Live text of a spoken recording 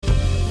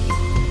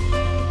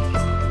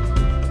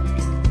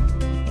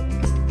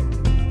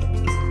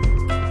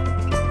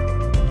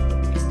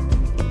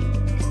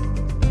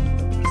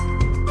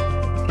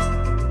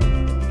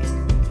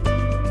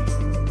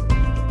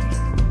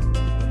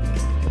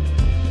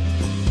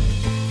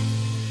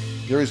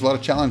there is a lot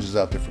of challenges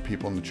out there for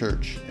people in the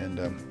church. And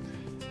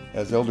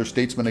as elder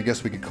statesmen, I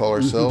guess we could call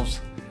ourselves,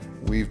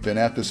 we've been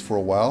at this for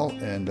a while,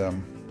 and I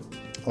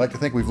like to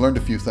think we've learned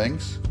a few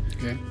things.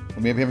 Okay.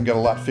 We maybe haven't got a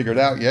lot figured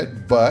out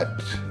yet,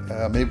 but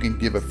maybe we can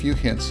give a few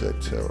hints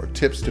at, or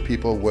tips to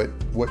people what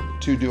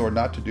to do or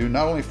not to do,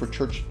 not only for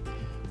church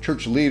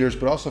leaders,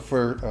 but also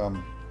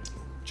for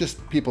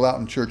just people out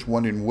in church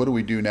wondering, what do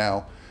we do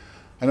now?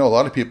 I know a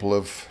lot of people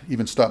have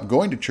even stopped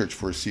going to church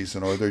for a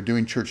season, or they're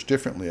doing church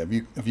differently. Have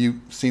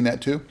you seen that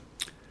too?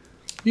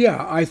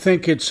 Yeah, I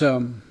think it's.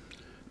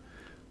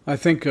 I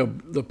think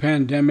the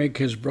pandemic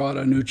has brought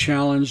a new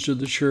challenge to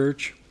the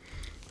church.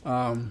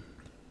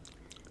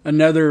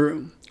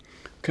 Another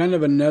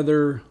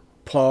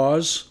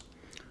pause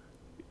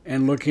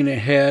and looking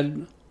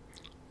ahead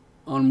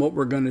on what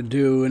we're going to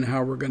do and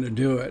how we're going to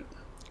do it.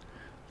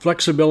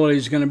 Flexibility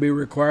is going to be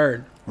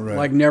required,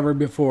 like never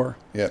before.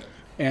 Yeah.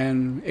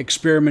 And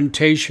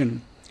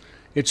experimentation.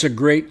 It's a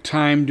great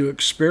time to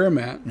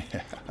experiment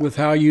with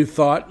how you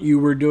thought you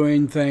were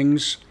doing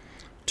things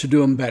to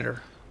do them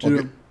better.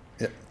 Okay.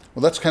 Yeah.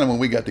 Well, that's kind of when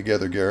we got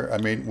together, Garrett. I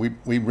mean,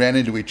 we ran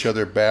into each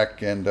other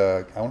back in,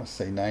 I want to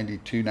say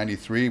 92,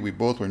 93. We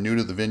both were new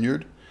to the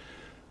Vineyard.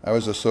 I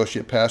was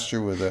associate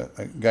pastor with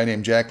a guy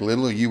named Jack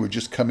Little. You were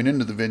just coming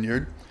into the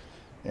Vineyard.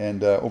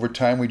 And over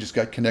time, we just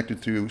got connected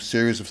through a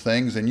series of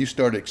things, and you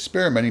started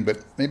experimenting.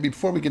 But maybe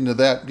before we get into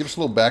that, give us a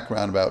little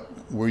background about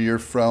where you're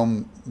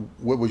from,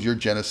 what was your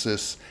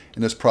genesis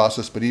in this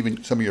process, but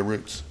even some of your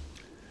roots.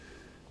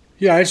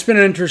 Yeah, it's been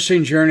an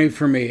interesting journey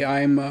for me.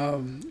 I'm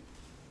a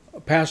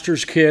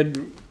pastor's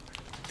kid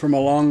from a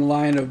long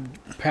line of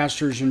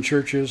pastors and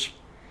churches.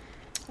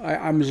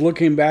 I was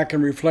looking back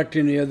and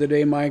reflecting the other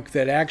day, Mike,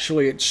 that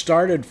actually it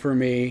started for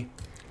me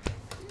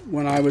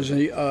when I was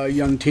a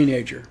young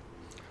teenager.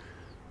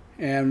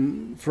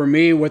 And for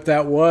me, what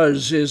that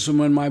was is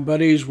when my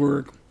buddies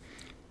were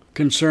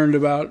concerned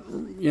about,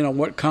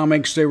 what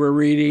comics they were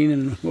reading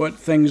and what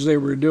things they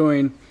were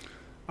doing,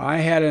 I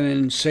had an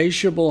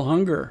insatiable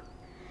hunger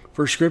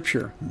for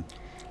Scripture.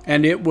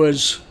 And it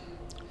was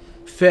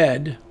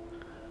fed.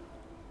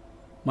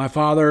 My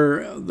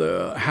father,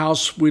 the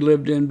house we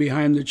lived in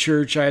behind the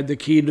church, I had the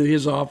key to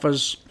his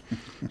office.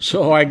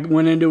 So I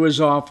went into his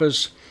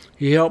office.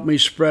 He helped me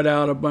spread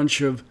out a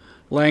bunch of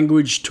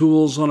language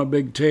tools on a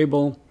big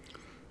table.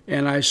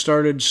 And I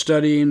started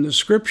studying the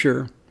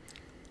Scripture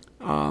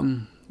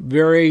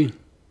very,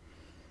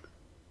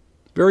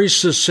 very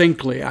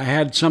succinctly. I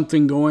had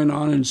something going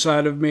on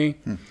inside of me.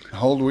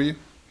 How old were you?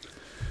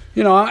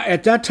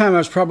 At that time I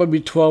was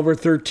probably 12 or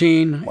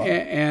 13. Wow.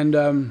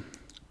 And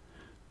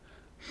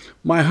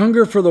my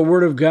hunger for the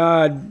Word of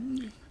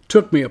God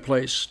took me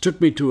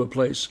to a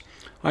place.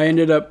 I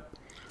ended up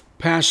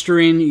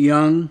pastoring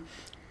young,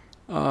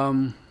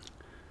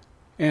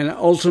 and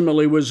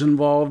ultimately was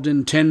involved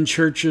in 10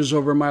 churches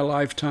over my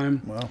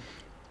lifetime. Wow.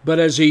 But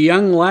as a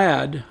young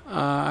lad,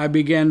 I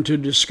began to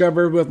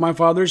discover, with my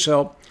father's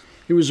help,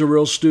 he was a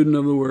real student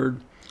of the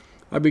Word,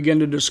 I began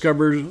to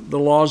discover the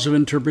laws of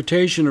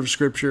interpretation of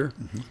Scripture,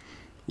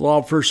 law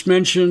of first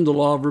mention, the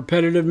law of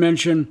repetitive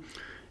mention,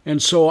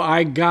 and so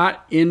I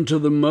got into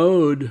the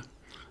mode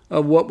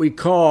of what we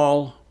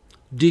call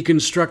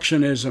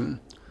deconstructionism.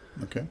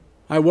 Okay.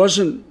 I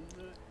wasn't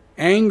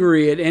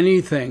angry at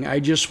anything. I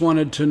just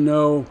wanted to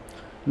know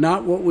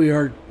not what we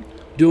are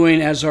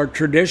doing as our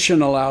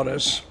tradition allowed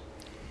us,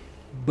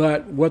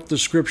 but what the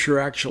Scripture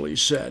actually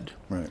said.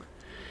 Right.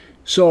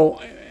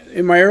 So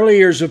in my early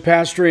years of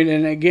pastoring,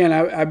 and again,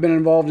 I've been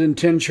involved in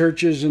 10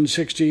 churches in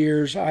 60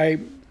 years, I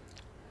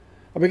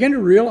began to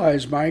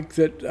realize, Mike,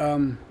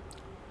 that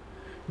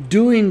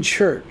doing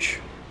church,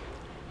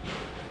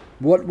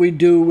 what we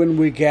do when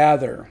we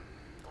gather,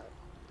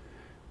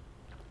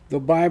 the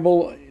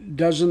Bible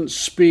doesn't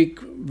speak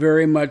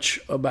very much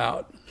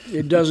about.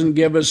 It doesn't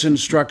give us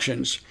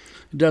instructions.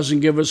 It doesn't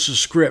give us a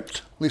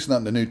script. At least not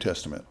in the New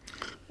Testament.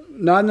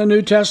 Not in the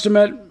New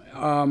Testament.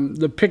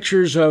 The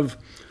pictures of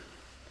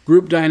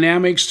group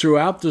dynamics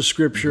throughout the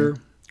Scripture.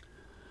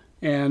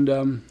 And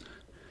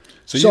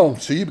so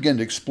you began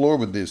to explore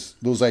with this.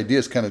 Those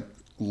ideas kind of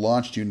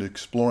launched you into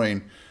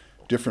exploring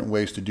different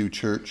ways to do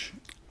church.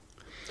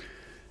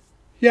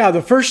 Yeah,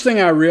 the first thing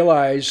I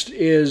realized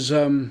is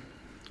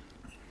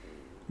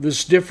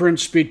this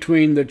difference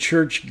between the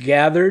church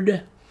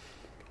gathered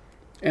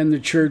and the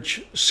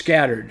church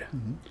scattered.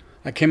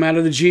 I came out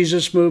of the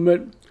Jesus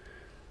movement.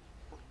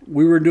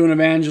 We were doing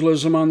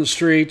evangelism on the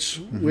streets.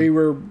 We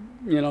were,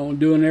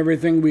 doing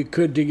everything we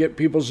could to get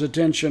people's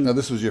attention. Now,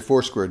 this was your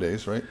Foursquare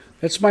days, right?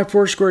 That's my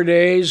Foursquare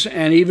days,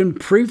 and even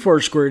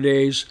pre-Foursquare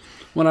days,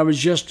 when I was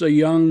just a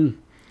young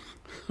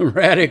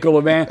radical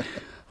evangelist.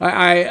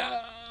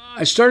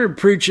 I started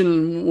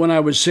preaching when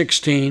I was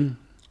 16.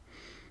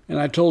 And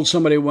I told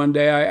somebody one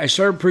day, I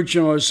started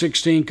preaching when I was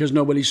 16 because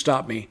nobody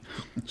stopped me.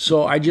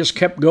 So I just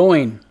kept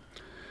going.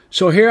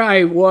 So here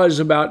I was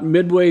about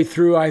midway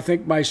through, I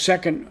think, my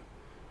second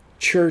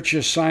church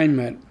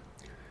assignment.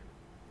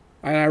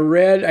 And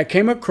I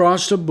came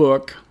across a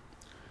book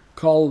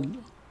called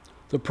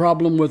The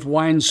Problem with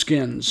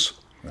Wineskins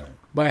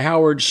by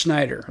Howard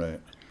Snyder.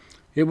 Right.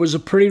 It was a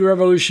pretty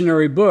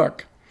revolutionary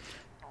book.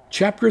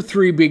 Chapter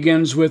 3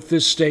 begins with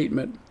this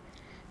statement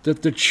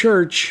that the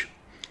church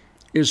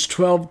is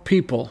 12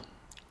 people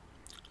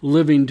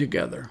living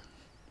together.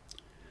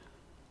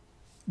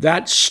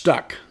 That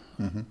stuck.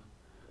 Mm-hmm.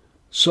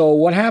 So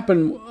what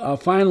happened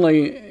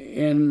finally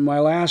in my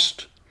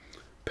last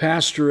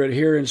pastorate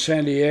here in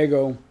San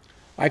Diego,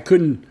 I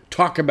couldn't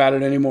talk about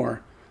it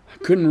anymore. I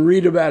couldn't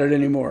read about it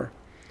anymore.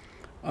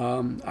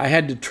 I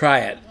had to try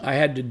it. I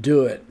had to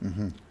do it.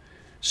 Mm-hmm.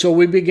 So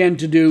we began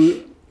to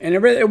do, and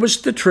it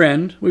was the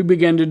trend. We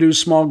began to do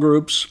small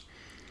groups,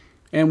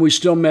 and we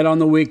still met on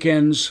the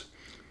weekends,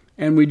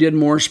 and we did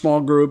more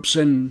small groups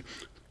and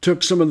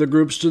took some of the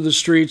groups to the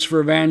streets for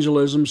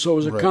evangelism. So it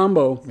was a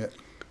combo. Yeah.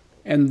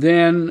 And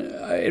then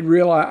I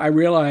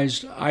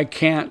realized I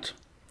can't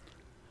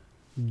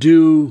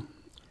do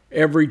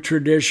every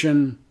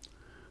tradition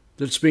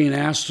that's being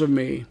asked of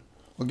me.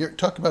 Well, Gary,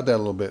 talk about that a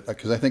little bit,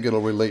 because I think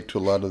it'll relate to a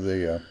lot of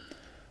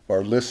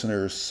our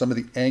listeners, some of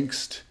the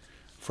angst,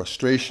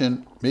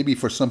 frustration, maybe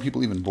for some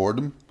people even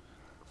boredom.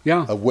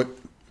 Yeah.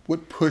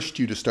 What pushed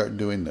you to start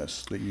doing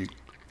this?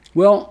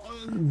 Well,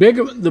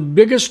 the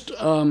biggest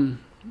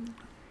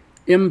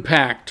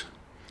impact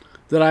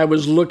that I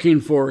was looking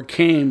for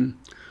came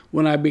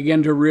when I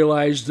began to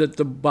realize that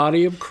the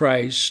body of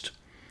Christ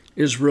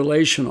is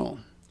relational.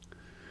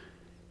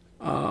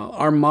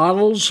 Our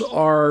models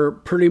are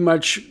pretty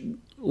much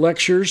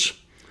lectures,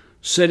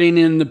 sitting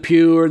in the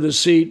pew or the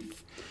seat,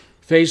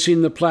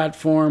 facing the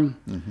platform,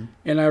 mm-hmm.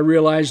 and I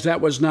realized that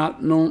was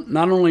not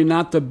only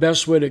not the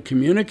best way to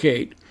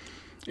communicate,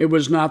 it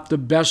was not the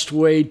best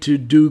way to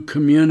do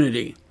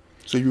community.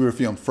 So you were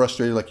feeling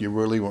frustrated, like you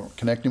really weren't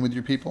connecting with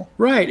your people?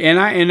 Right,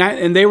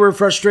 and they were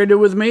frustrated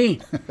with me.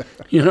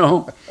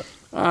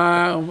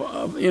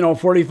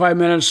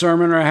 45-minute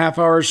sermon or a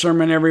half-hour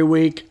sermon every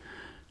week,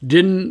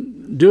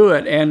 didn't do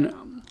it. And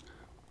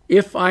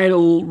if I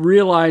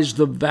realized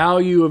the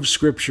value of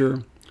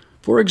Scripture,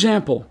 for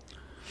example,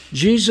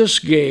 Jesus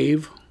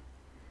gave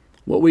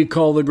what we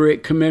call the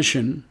Great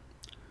Commission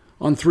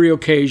on 3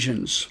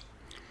 occasions,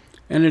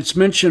 and it's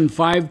mentioned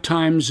 5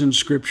 times in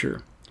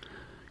Scripture.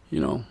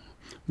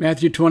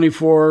 Matthew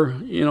 24,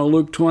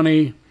 Luke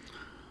 20,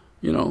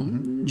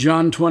 mm-hmm.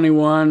 John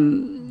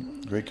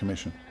 21. Great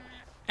Commission.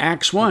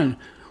 Acts 1.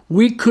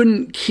 We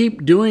couldn't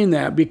keep doing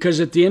that because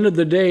at the end of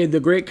the day, the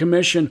Great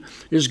Commission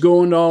is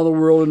go into all the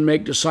world and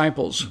make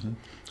disciples. Mm-hmm.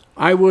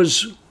 I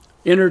was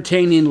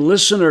entertaining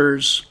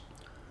listeners,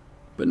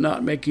 but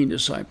not making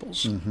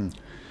disciples. Mm-hmm.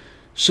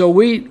 So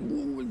we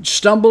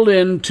stumbled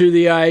into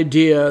the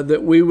idea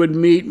that we would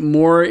meet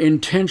more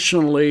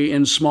intentionally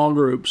in small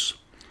groups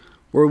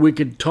where we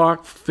could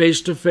talk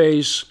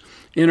face-to-face,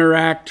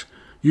 interact,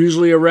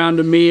 usually around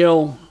a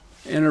meal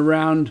and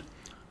around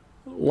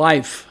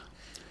life.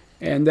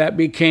 And that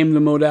became the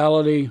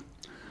modality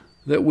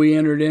that we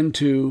entered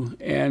into.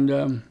 And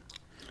do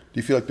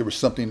you feel like there was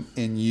something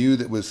in you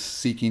that was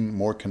seeking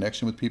more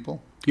connection with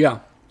people? Yeah.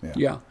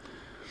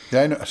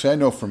 I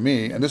know for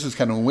me, and this is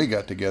kind of when we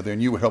got together,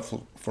 and you were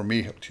helpful for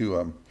me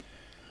to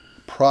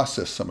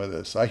process some of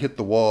this. I hit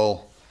the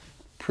wall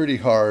pretty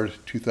hard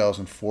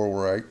 2004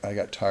 where I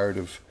got tired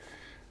of,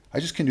 I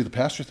just couldn't do the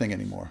pastor thing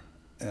anymore.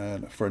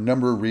 And for a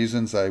number of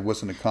reasons, I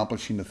wasn't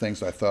accomplishing the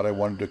things I thought I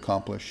wanted to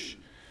accomplish.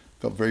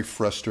 Felt very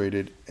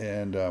frustrated,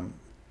 and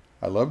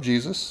I love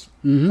Jesus.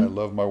 Mm-hmm. I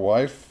love my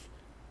wife.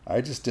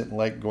 I just didn't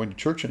like going to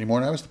church anymore,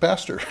 and I was the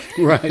pastor.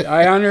 Right,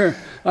 I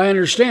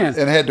understand.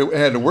 And I had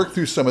to work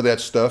through some of that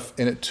stuff,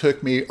 and it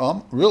took me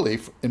really.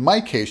 In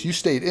my case, you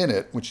stayed in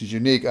it, which is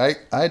unique. I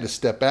had to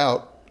step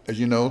out. As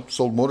you know,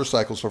 sold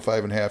motorcycles for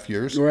 5.5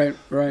 years. Right.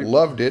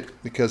 Loved it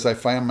because I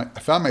found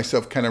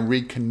myself kind of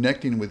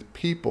reconnecting with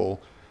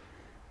people.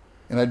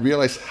 And I'd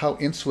realized how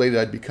insulated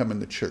I'd become in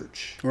the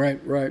church.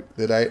 Right.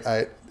 That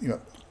I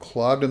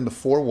clogged in the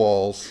 4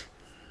 walls,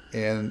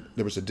 and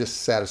there was a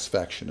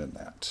dissatisfaction in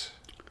that.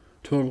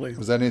 Totally.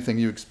 Was that anything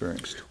you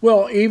experienced?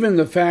 Well, even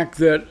the fact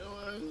that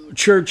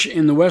church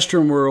in the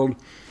Western world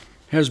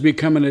has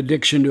become an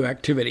addiction to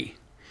activity.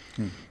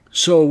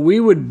 So we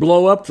would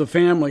blow up the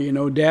family.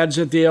 Dad's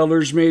at the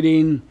elders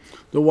meeting,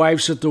 the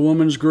wife's at the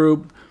women's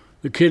group,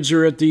 the kids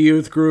are at the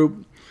youth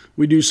group.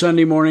 We do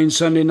Sunday morning,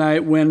 Sunday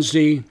night,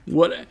 Wednesday.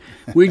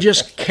 We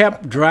just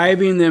kept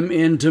driving them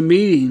into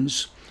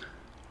meetings.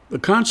 The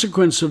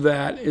consequence of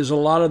that is a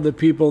lot of the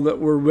people that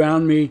were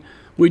around me,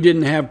 we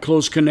didn't have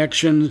close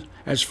connections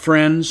as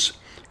friends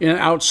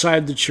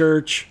outside the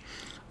church.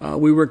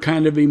 We were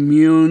kind of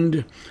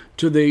immune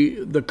to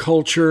the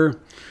culture,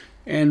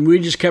 and we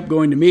just kept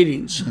going to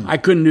meetings. Mm-hmm. I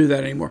couldn't do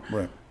that anymore.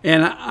 Right.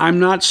 And I'm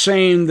not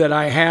saying that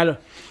I had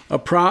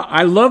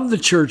I love the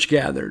church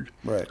gathered.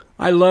 Right.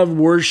 I love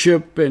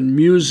worship and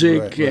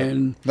music right.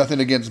 and nothing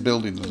against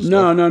buildings and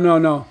stuff.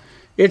 No.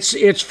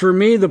 It's for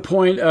me the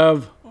point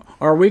of,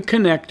 are we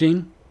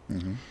connecting?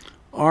 Mm-hmm.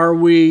 Are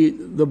we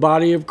the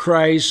body of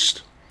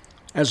Christ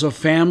as a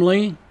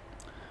family?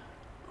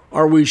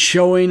 Are we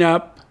showing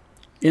up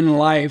in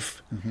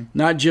life, mm-hmm.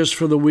 not just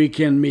for the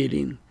weekend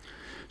meeting?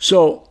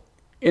 So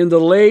in the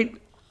late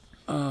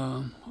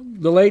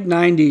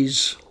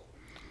 90s,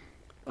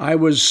 I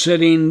was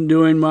sitting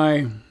doing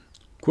my,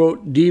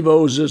 quote,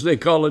 devos, as they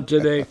call it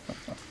today.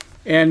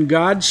 And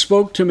God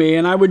spoke to me,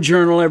 and I would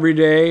journal every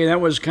day. That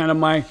was kind of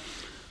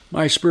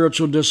my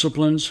spiritual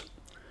disciplines.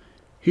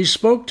 He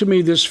spoke to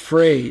me this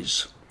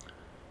phrase: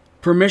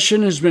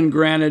 permission has been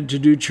granted to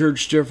do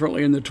church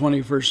differently in the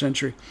 21st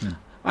century.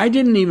 I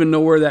didn't even know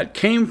where that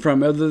came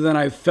from other than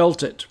I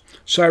felt it.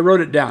 So I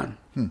wrote it down.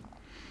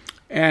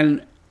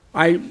 And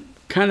I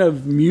kind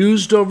of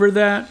mused over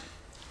that,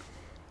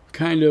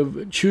 kind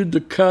of chewed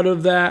the cud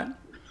of that,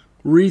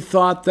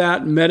 rethought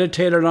that,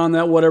 meditated on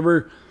that,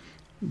 whatever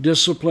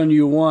discipline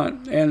you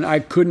want, and I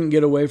couldn't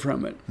get away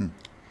from it.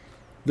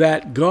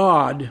 That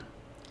God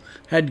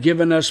had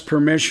given us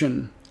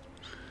permission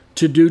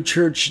to do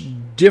church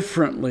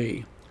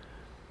differently,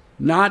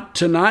 not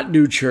to not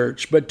do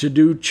church, but to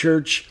do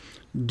church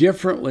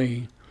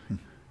differently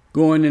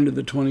going into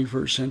the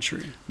 21st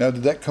century. Now,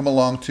 did that come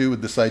along too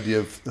with this idea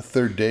of the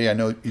third day? I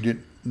know you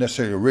didn't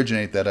necessarily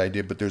originate that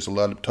idea, but there's a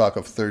lot of talk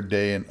of third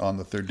day and on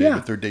the third day,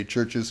 the third day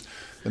churches,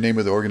 the name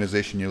of the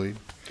organization you lead.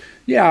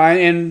 Yeah,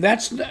 and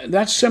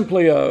that's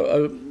simply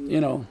a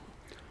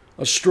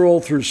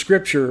stroll through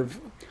Scripture.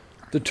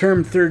 The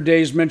term third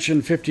day is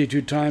mentioned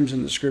 52 times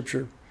in the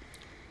Scripture.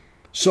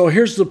 So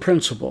here's the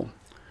principle.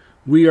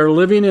 We are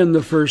living in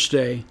the first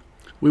day.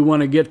 We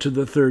want to get to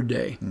the third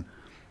day.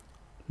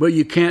 But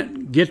you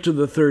can't get to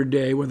the third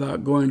day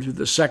without going through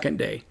the second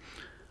day.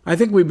 I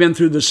think we've been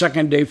through the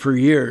second day for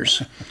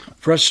years.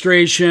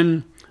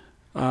 Frustration.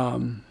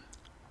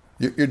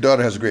 Your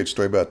daughter has a great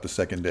story about the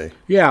second day.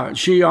 Yeah,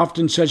 she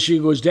often says, she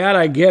goes, Dad,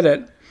 I get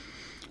it.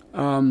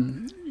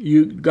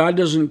 God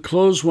doesn't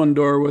close one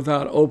door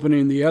without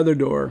opening the other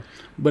door,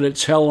 but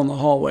it's hell in the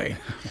hallway.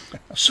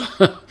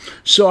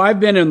 So I've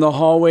been in the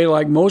hallway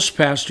like most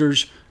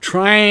pastors,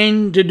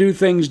 trying to do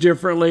things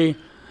differently.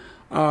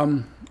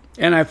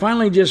 And I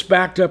finally just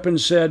backed up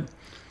and said,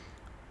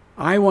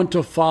 I want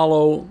to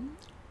follow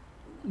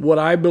what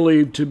I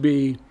believe to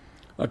be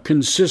a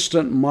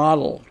consistent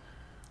model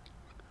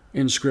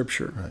in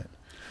Scripture. Right.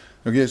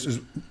 Okay,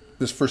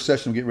 this first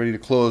session, we'll get ready to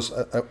close.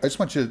 I just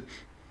want you to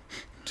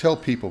tell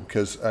people,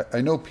 because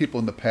I know people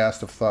in the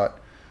past have thought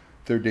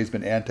third day's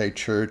been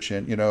anti-church,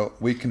 and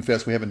we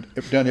confess we haven't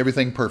done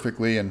everything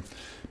perfectly, and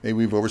maybe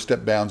we've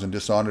overstepped bounds and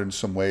dishonored in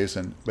some ways,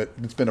 but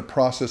it's been a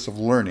process of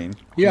learning.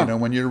 Yeah.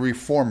 When you're a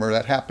reformer,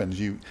 that happens.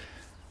 You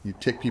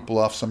tick people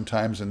off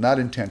sometimes, and not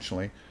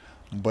intentionally,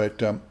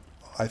 but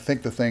I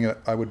think the thing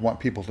I would want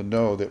people to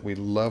know that we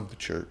love the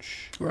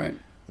church. Right.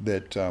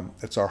 That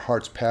it's our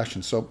heart's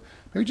passion. So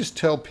maybe just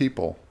tell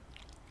people,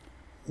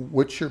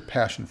 what's your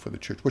passion for the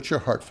church? What's your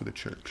heart for the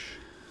church?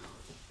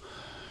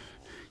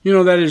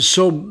 That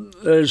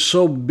is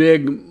so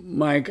big,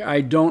 Mike.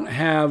 I don't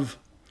have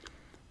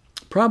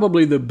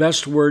probably the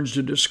best words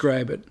to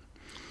describe it.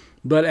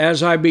 But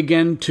as I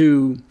begin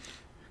to,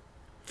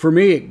 for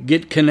me,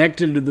 get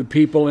connected to the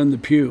people in the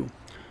pew,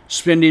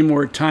 spending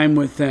more time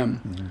with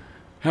them,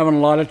 having a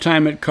lot of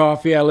time at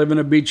coffee. I live in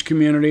a beach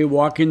community,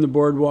 walking the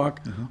boardwalk,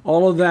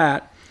 all of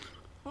that.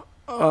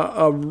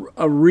 A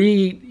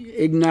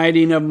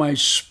reigniting of my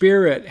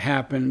spirit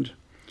happened,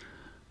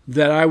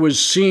 that I was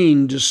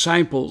seeing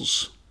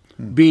disciples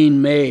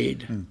being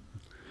made.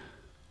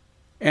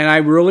 And I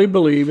really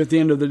believe at the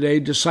end of the day,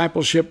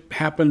 discipleship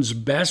happens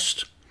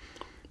best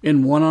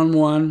in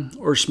one-on-one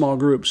or small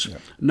groups,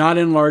 not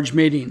in large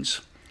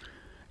meetings.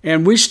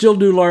 And we still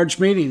do large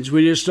meetings.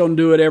 We just don't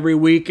do it every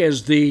week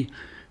as the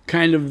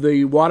kind of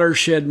the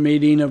watershed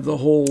meeting of the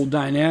whole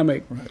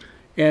dynamic. Right.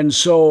 And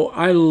so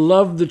I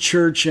love the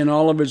church in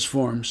all of its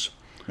forms,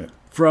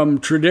 from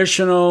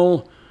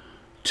traditional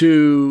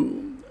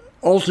to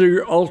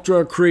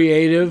ultra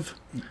creative.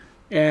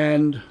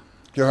 And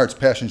your heart's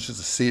passion is just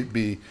to see it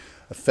be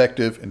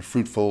effective and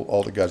fruitful,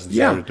 all that God's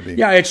desired it to be.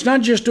 Yeah, it's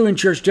not just doing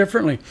church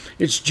differently.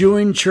 It's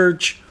doing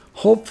church,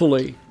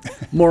 hopefully,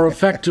 more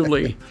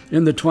effectively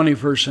in the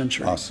 21st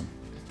century. Awesome.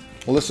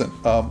 Well, listen,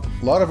 a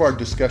lot of our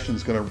discussion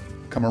is going to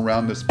come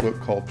around this book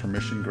called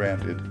Permission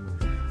Granted,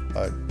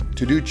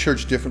 to do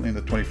church differently in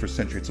the 21st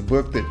century. It's a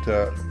book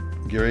that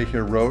Gary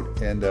here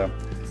wrote, and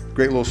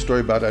great little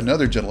story about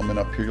another gentleman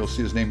up here. You'll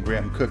see his name,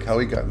 Graham Cook, how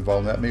he got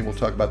involved in that. Maybe we'll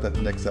talk about that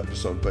in the next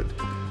episode. But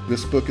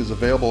this book is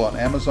available on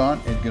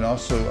Amazon, and you can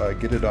also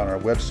get it on our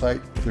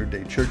website, Third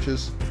Day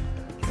Churches.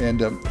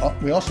 And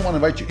we also want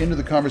to invite you into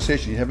the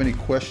conversation. If you have any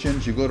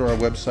questions, you go to our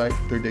website,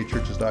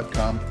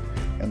 thirddaychurches.com,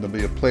 and there'll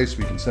be a place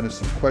where you can send us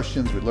some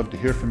questions. We'd love to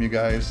hear from you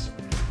guys.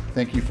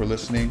 Thank you for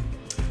listening.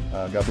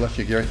 God bless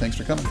you, Gary. Thanks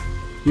for coming.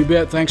 You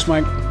bet. Thanks,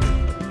 Mike.